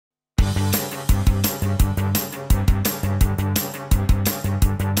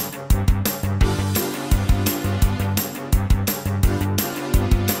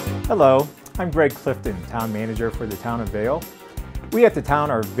Hello, I'm Greg Clifton, Town Manager for the Town of Vail. We at the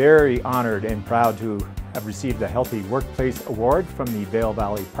town are very honored and proud to have received the Healthy Workplace Award from the Vail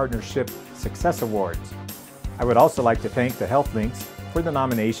Valley Partnership Success Awards. I would also like to thank the Health Links for the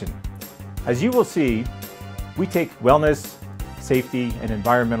nomination. As you will see, we take wellness, safety, and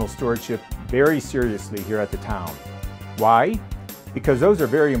environmental stewardship very seriously here at the town. Why? Because those are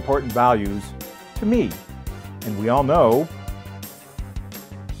very important values to me, and we all know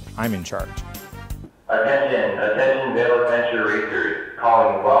I'm in charge. Attention Vail Adventure Racers,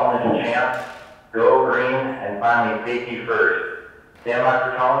 calling wellness champs, go green, and finally safety first. Stand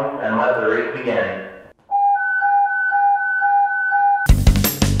by for calling and let the race begin.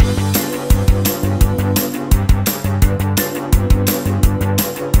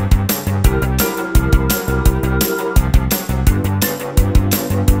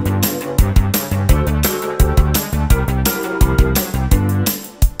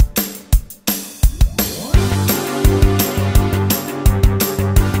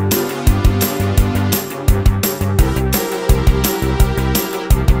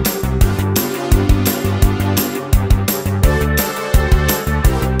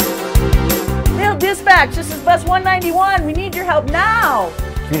 Dispatch, this is bus 191. We need your help now.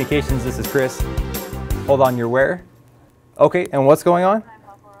 Communications, this is Chris. Hold on, you're where? Okay, and what's going on?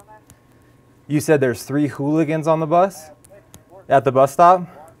 You said there's 3 hooligans on the bus? At the bus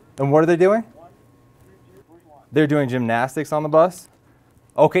stop? And what are they doing? They're doing gymnastics on the bus?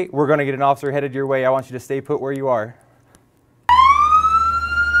 Okay, we're going to get an officer headed your way. I want you to stay put where you are.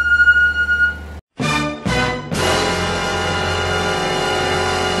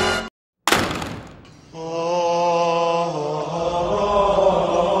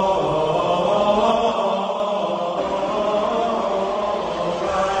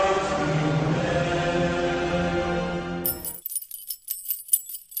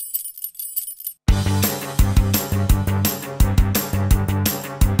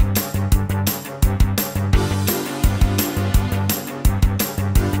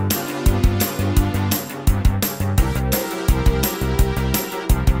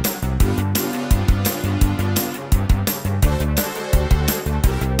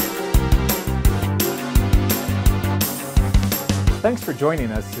 Thanks for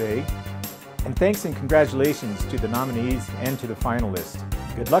joining us today, and thanks and congratulations to the nominees and to the finalists.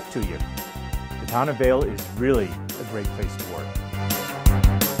 Good luck to you. The Town of Vail is really a great place to work.